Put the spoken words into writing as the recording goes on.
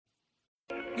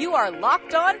You are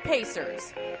Locked On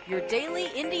Pacers, your daily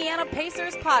Indiana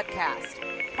Pacers podcast,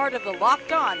 part of the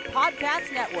Locked On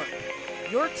Podcast Network,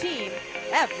 your team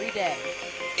every day.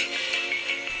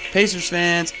 Pacers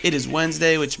fans, it is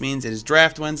Wednesday, which means it is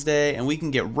Draft Wednesday, and we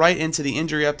can get right into the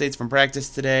injury updates from practice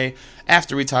today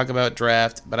after we talk about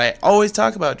draft. But I always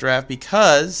talk about draft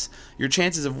because your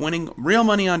chances of winning real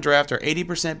money on draft are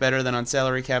 80% better than on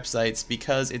salary cap sites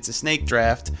because it's a snake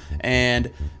draft,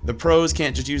 and the pros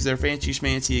can't just use their fancy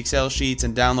schmancy Excel sheets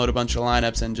and download a bunch of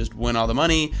lineups and just win all the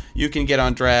money. You can get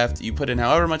on draft, you put in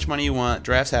however much money you want,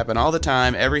 drafts happen all the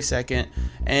time, every second,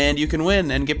 and you can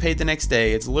win and get paid the next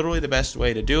day. It's literally the best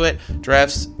way to do it.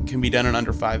 Drafts can be done in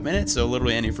under 5 minutes, so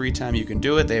literally any free time you can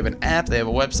do it. They have an app, they have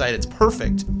a website, it's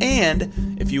perfect. And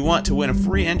if you want to win a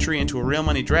free entry into a real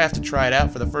money draft to try it out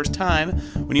for the first time,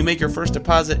 when you make your first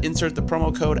deposit, insert the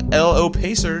promo code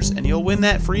LOPACERS and you'll win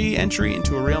that free entry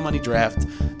into a real money draft.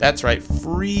 That's right,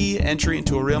 free entry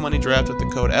into a real money draft with the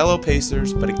code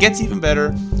LOPACERS, but it gets even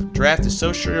better. Draft is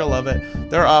so sure you'll love it.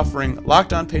 They're offering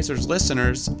Locked On Pacers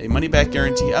listeners a money-back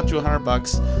guarantee up to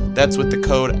 $100. That's with the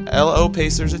code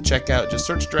LOPACERS at checkout. Just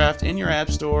search draft in your app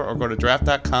store or go to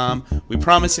draft.com. We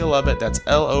promise you'll love it. That's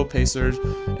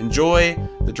LOPACERS. Enjoy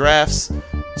the drafts.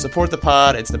 Support the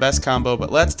pod. It's the best combo.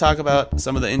 But let's talk about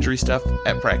some of the injury stuff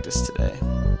at practice today.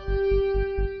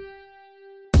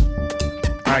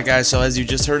 Alright guys, so as you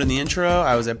just heard in the intro,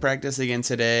 I was at practice again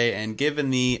today, and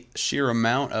given the sheer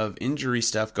amount of injury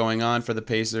stuff going on for the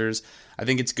Pacers, I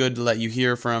think it's good to let you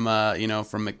hear from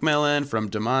from McMillan, from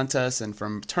Domantas, and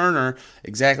from Turner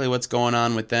exactly what's going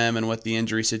on with them and what the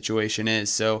injury situation is.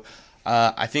 So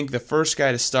I think the first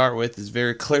guy to start with is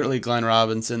very clearly Glenn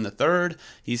Robinson III.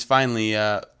 He's finally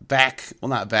back. Well,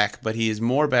 not back, but he is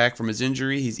more back from his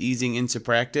injury. He's easing into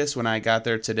practice. When I got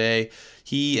there today,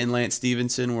 he and Lance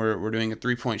Stevenson were doing a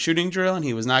three-point shooting drill, and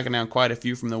he was knocking down quite a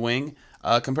few from the wing.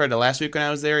 Compared to last week when I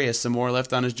was there, he has some more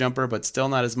left on his jumper, but still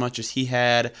not as much as he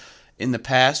had in the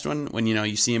past when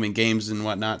you see him in games and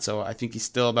whatnot. So I think he's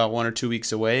still about 1 or 2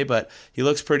 weeks away, but he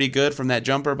looks pretty good from that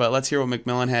jumper. But let's hear what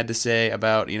McMillan had to say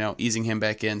about easing him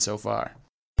back in so far.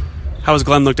 How has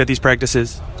Glenn looked at these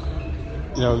practices?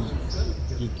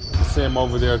 You see him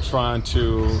over there trying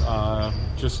to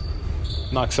just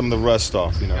knock some of the rust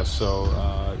off,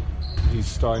 So he's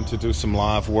starting to do some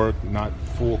live work, not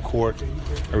full court.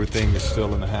 Everything is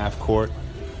still in the half court.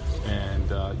 And,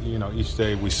 each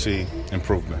day we see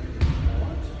improvement.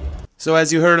 So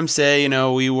as you heard him say,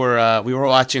 we were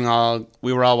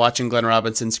all watching Glenn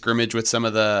Robinson scrimmage with some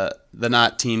of the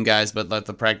not team guys, but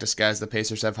the practice guys the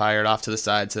Pacers have hired off to the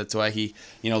side. So that's why he,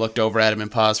 looked over at him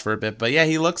and paused for a bit. But yeah,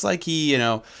 he looks like he,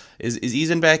 is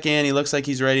easing back in. He looks like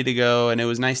he's ready to go. And it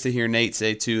was nice to hear Nate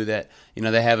say too that,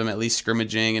 they have him at least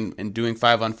scrimmaging and doing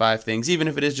 5-on-5 things, even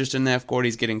if it is just in the half court.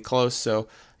 He's getting close. So,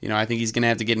 I think he's going to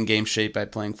have to get in game shape by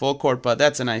playing full court, but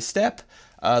that's a nice step.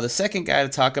 The second guy to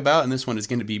talk about, and this one is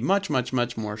going to be much, much,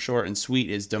 much more short and sweet,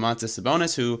 is Domantas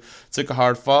Sabonis, who took a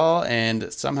hard fall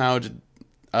and somehow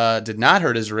did not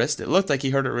hurt his wrist. It looked like he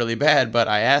hurt it really bad, but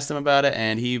I asked him about it,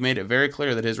 and he made it very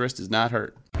clear that his wrist is not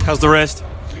hurt. How's the wrist?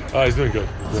 He's doing good.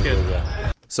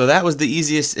 So that was the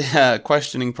easiest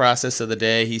questioning process of the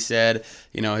day. He said,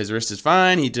 his wrist is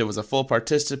fine. He was a full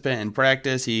participant in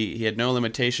practice. He had no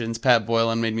limitations. Pat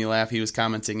Boylan made me laugh. He was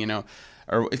commenting,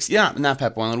 not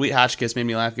Pat Boylan. Wheat Hotchkiss made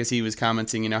me laugh because he was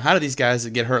commenting, how do these guys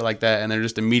get hurt like that and they're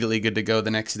just immediately good to go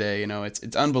the next day?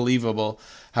 It's unbelievable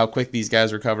how quick these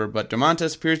guys recover. But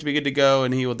Domantas appears to be good to go,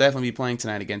 and he will definitely be playing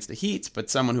tonight against the Heat. But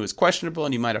someone who is questionable,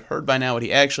 and you might have heard by now what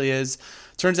he actually is.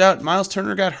 Turns out Miles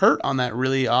Turner got hurt on that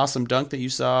really awesome dunk that you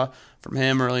saw from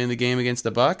him early in the game against the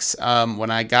Bucks.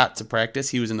 When I got to practice,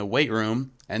 he was in the weight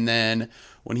room, and then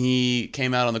when he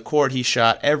came out on the court, he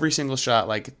shot every single shot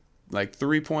like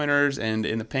three-pointers, and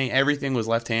in the paint, everything was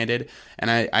left-handed.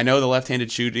 And I know the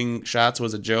left-handed shooting shots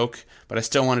was a joke, but I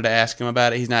still wanted to ask him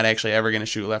about it. He's not actually ever going to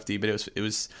shoot lefty, but it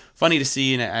was funny to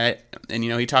see. And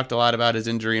he talked a lot about his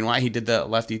injury and why he did the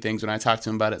lefty things when I talked to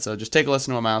him about it. So just take a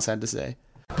listen to what Miles had to say.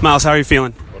 Miles, how are you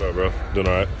feeling? What up, bro? Doing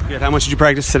all right. Good. How much did you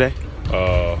practice today?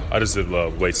 I just did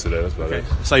weights today. That's about it.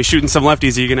 So you shooting some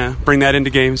lefties. Are you going to bring that into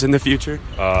games in the future?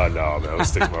 No, man. I'm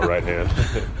sticking to my right hand.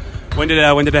 When did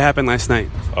it happen last night?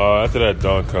 After that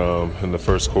dunk in the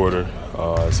first quarter,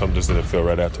 something just didn't feel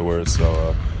right afterwards,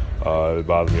 so it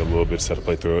bothered me a little bit, just had to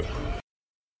play through it.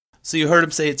 So you heard him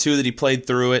say it too, that he played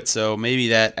through it, so maybe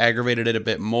that aggravated it a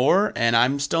bit more, and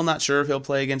I'm still not sure if he'll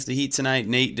play against the Heat tonight.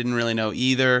 Nate didn't really know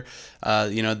either.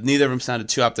 Neither of them sounded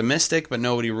too optimistic, but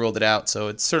nobody ruled it out, so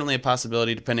it's certainly a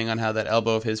possibility depending on how that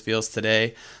elbow of his feels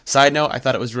today. Side note, I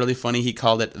thought it was really funny he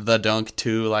called it the dunk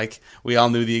too, like we all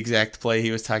knew the exact play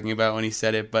he was talking about when he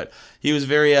said it, but he was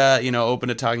very open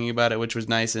to talking about it, which was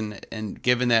nice, and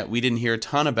given that we didn't hear a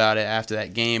ton about it after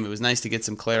that game, it was nice to get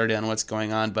some clarity on what's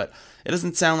going on, but it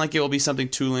doesn't sound like it will be something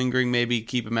too lingering. Maybe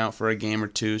keep him out for a game or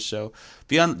two. So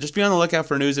just be on the lookout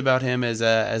for news about him as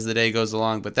the day goes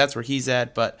along. But that's where he's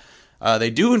at. But they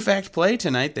do in fact play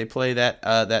tonight. They play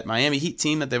that Miami Heat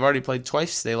team that they've already played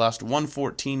twice. They lost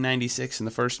 114-96 in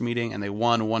the first meeting, and they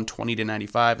won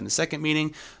 120-95 in the second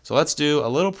meeting. So let's do a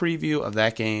little preview of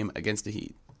that game against the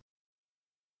Heat.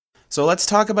 So let's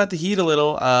talk about the Heat a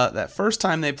little. That first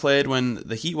time they played, when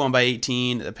the Heat won by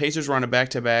 18, the Pacers were on a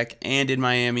back-to-back and in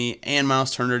Miami, and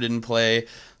Miles Turner didn't play.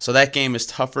 So that game is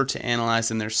tougher to analyze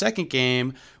than their second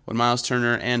game, when Miles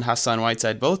Turner and Hassan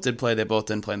Whiteside both did play. They both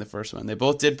didn't play in the first one. They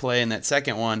both did play in that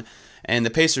second one, and the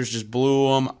Pacers just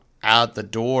blew them out the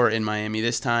door in Miami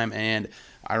this time, and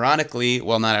ironically,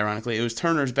 well, not ironically, it was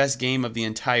Turner's best game of the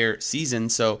entire season.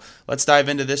 So let's dive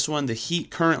into this one. The Heat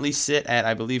currently sit at,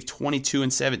 I believe,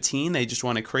 22-17. They just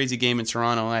won a crazy game in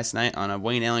Toronto last night on a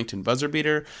Wayne Ellington buzzer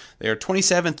beater. They are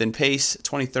 27th in pace,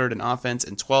 23rd in offense,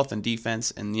 and 12th in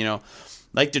defense. And,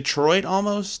 like Detroit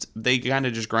almost, they kind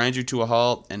of just grind you to a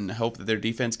halt and hope that their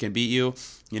defense can beat you.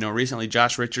 Recently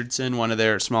Josh Richardson, one of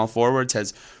their small forwards,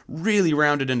 has really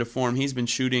rounded into form. He's been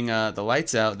shooting the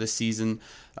lights out this season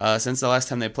since the last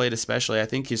time they played especially. I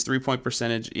think his three-point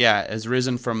percentage, has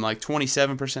risen from like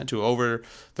 27% to over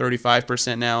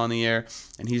 35% now on the year.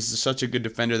 And he's such a good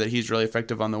defender that he's really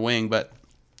effective on the wing. But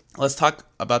let's talk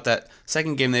about that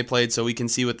second game they played so we can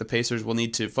see what the Pacers will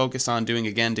need to focus on doing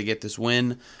again to get this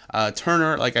win.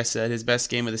 Turner, like I said, his best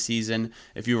game of the season.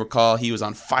 If you recall, he was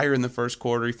on fire in the first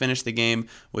quarter. He finished the game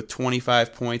with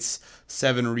 25 points,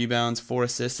 7 rebounds, 4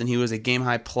 assists, and he was a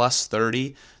game-high plus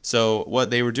 30. So what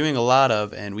they were doing a lot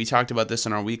of, and we talked about this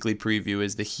in our weekly preview,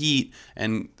 is the Heat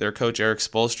and their coach Eric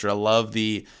Spoelstra love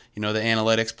the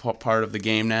analytics part of the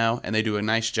game now, and they do a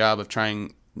nice job of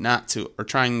trying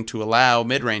to allow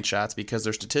mid-range shots because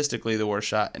they're statistically the worst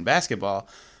shot in basketball.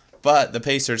 But the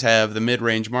Pacers have the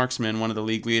mid-range marksman, one of the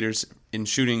league leaders in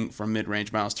shooting from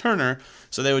mid-range, Miles Turner.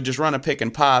 So they would just run a pick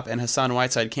and pop, and Hassan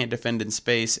Whiteside can't defend in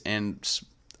space, and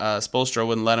Spoelstra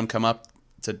wouldn't let him come up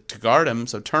to guard him.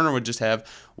 So Turner would just have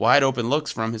wide open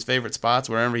looks from his favorite spots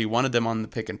wherever he wanted them, on the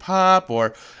pick and pop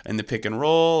or in the pick and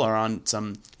roll or on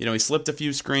some, he slipped a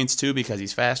few screens too because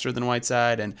he's faster than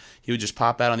Whiteside, and he would just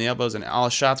pop out on the elbows and all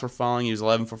his shots were falling. He was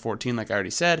 11 for 14 like I already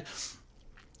said.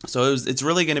 So it's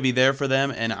really going to be there for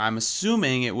them, and I'm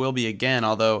assuming it will be again,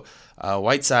 although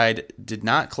Whiteside did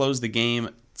not close the game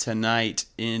tonight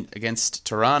against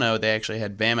Toronto. They actually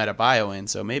had Bam Adebayo in,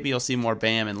 so maybe you'll see more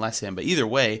Bam and less him. But either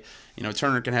way,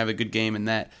 Turner can have a good game in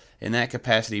that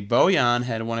capacity. Bojan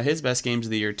had one of his best games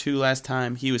of the year too last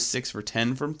time. He was 6 for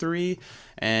 10 from 3,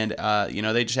 and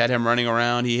they just had him running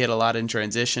around. He hit a lot in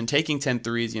transition, taking 10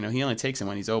 threes. He only takes them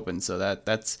when he's open, so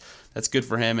that's good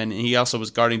for him. And he also was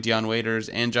guarding Dion Waiters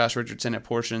and Josh Richardson at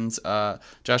portions.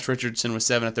 Josh Richardson was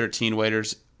 7 of 13.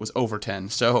 Waiters was over 10.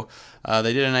 So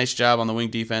they did a nice job on the wing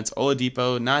defense.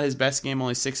 Oladipo, not his best game,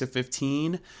 only 6 of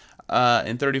 15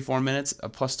 in 34 minutes, a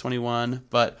plus 21.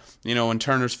 But, when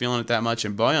Turner's feeling it that much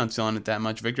and Bojan's feeling it that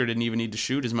much, Victor didn't even need to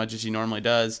shoot as much as he normally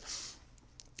does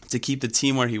to keep the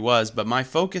team where he was. But my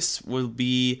focus will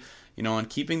be, on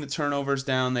keeping the turnovers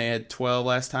down. They had 12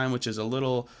 last time, which is a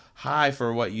little high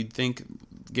for what you'd think,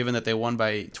 given that they won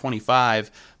by 25,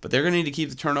 but they're going to need to keep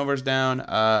the turnovers down.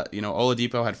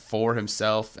 Oladipo had 4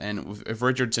 himself, and if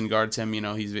Richardson guards him,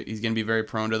 he's going to be very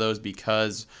prone to those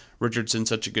because Richardson's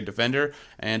such a good defender.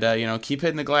 And, keep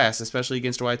hitting the glass, especially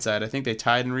against Whiteside. I think they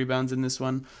tied in rebounds in this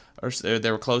one, or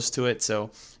they were close to it.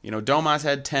 So, Domas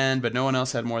had 10, but no one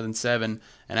else had more than 7.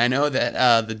 And I know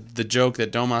that the joke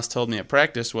that Domas told me at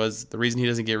practice was the reason he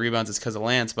doesn't get rebounds is because of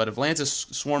Lance. But if Lance is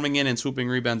swarming in and swooping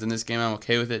rebounds in this game, I'm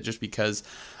okay with it, just because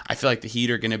I feel like the Heat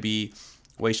are going to be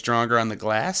way stronger on the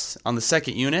glass. On the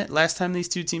second unit, last time these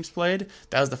two teams played,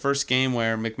 that was the first game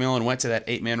where McMillan went to that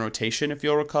 8-man rotation, if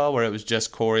you'll recall, where it was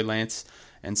just Corey, Lance,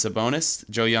 and Sabonis.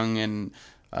 Joe Young and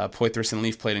Poitras and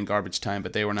Leaf played in garbage time,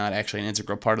 but they were not actually an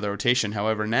integral part of the rotation.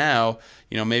 However, now,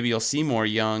 maybe you'll see more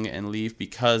Young and Leaf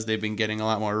because they've been getting a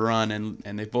lot more run,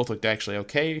 and they've both looked actually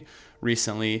okay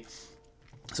recently.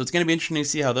 So it's going to be interesting to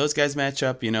see how those guys match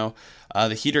up.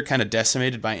 The Heat are kind of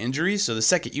decimated by injuries, so the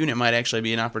second unit might actually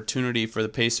be an opportunity for the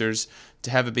Pacers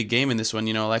to have a big game in this one.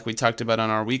 Like we talked about on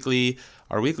our weekly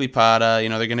pod, they're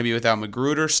going to be without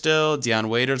Magruder still. Dion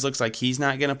Waiters looks like he's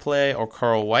not going to play, or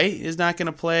Carl White is not going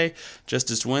to play.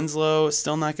 Justice Winslow is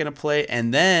still not going to play.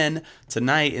 And then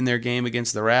tonight in their game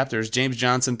against the Raptors, James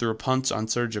Johnson threw a punch on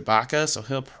Serge Ibaka, so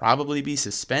he'll probably be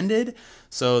suspended.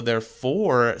 So their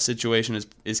 4 situation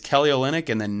is Kelly Olynyk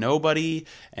and then nobody.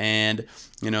 And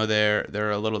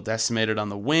they're a little decimated on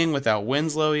the wing without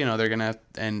Winslow. They're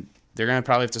going to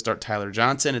probably have to start Tyler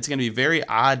Johnson. It's going to be very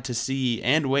odd to see,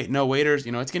 and Waiters. It's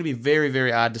going to be very,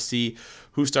 very odd to see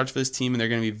who starts for this team, and they're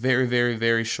going to be very, very,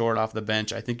 very short off the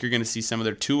bench. I think you're going to see some of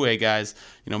their two-way guys,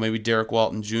 maybe Derek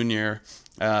Walton Jr.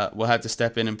 Will have to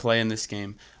step in and play in this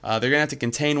game. They're going to have to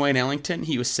contain Wayne Ellington.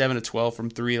 He was 7 of 12 from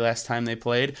 3 last time they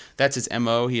played. That's his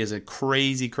MO. He has a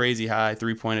crazy, crazy high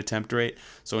 3-point attempt rate.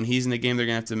 So when he's in the game, they're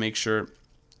going to have to make sure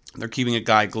they're keeping a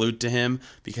guy glued to him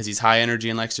because he's high energy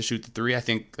and likes to shoot the 3. I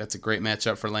think that's a great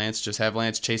matchup for Lance. Just have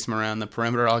Lance chase him around the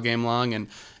perimeter all game long, and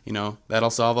that'll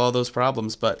solve all those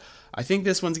problems. But I think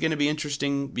this one's going to be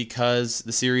interesting because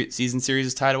the season series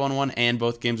is tied at 1-1 and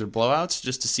both games are blowouts,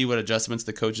 just to see what adjustments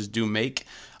the coaches do make.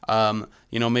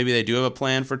 Maybe they do have a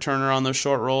plan for Turner on those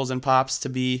short rolls and pops to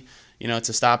be,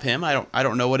 to stop him. I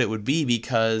don't know what it would be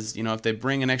because, if they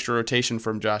bring an extra rotation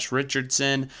from Josh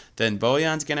Richardson, then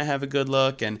Bojan's going to have a good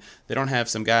look, and they have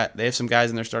some guys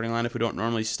in their starting lineup who don't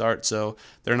normally start, so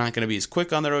they're not going to be as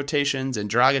quick on the rotations, and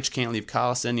Dragic can't leave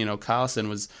Collison. Collison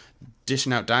was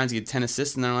dishing out dimes. He had 10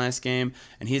 assists in their last game,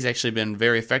 and he's actually been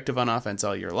very effective on offense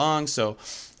all year long,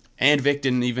 and Vic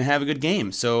didn't even have a good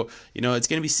game. So, it's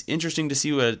going to be interesting to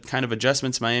see what kind of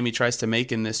adjustments Miami tries to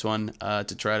make in this one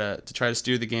to try to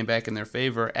steer the game back in their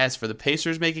favor. As for the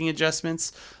Pacers making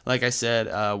adjustments, like I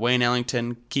said, Wayne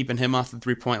Ellington, keeping him off the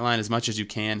 3-point line as much as you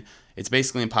can. It's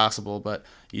basically impossible, but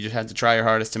you just have to try your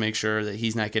hardest to make sure that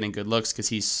he's not getting good looks because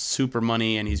he's super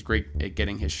money and he's great at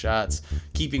getting his shots.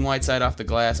 Keeping Whiteside off the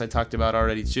glass, I talked about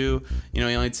already too. He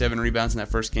only had 7 rebounds in that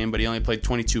first game, but he only played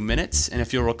 22 minutes. And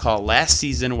if you'll recall, last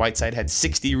season, Whiteside had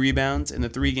 60 rebounds in the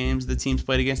 3 games the teams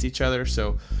played against each other.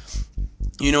 So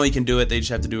he can do it. They just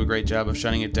have to do a great job of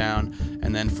shutting it down.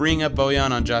 And then freeing up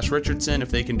Bojan on Josh Richardson, if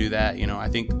they can do that, I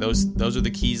think those are the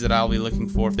keys that I'll be looking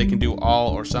for. If they can do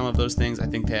all or some of those things, I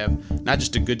think they have not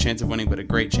just a good chance of winning, but a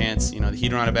great chance. The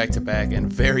Heat are on a back-to-back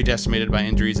and very decimated by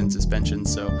injuries and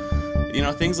suspensions. So,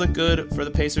 things look good for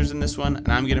the Pacers in this one,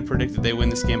 and I'm going to predict that they win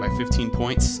this game by 15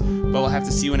 points. But we'll have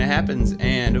to see when it happens,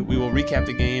 and we will recap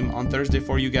the game on Thursday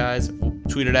for you guys. We'll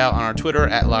tweet it out on our Twitter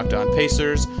at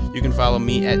LockedOnPacers. You can follow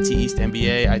me at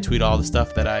TEastNBA. I tweet all the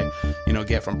stuff that I,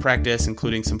 get from practice,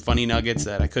 including some funny nuggets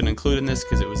that I couldn't include in this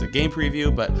because it was a game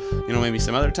preview, but, maybe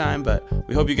some other time. But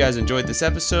we hope you guys enjoyed this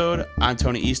episode. I'm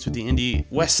Tony East with the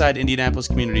Westside Indianapolis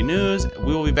Community News.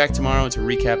 We will be back tomorrow to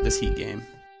recap this Heat game.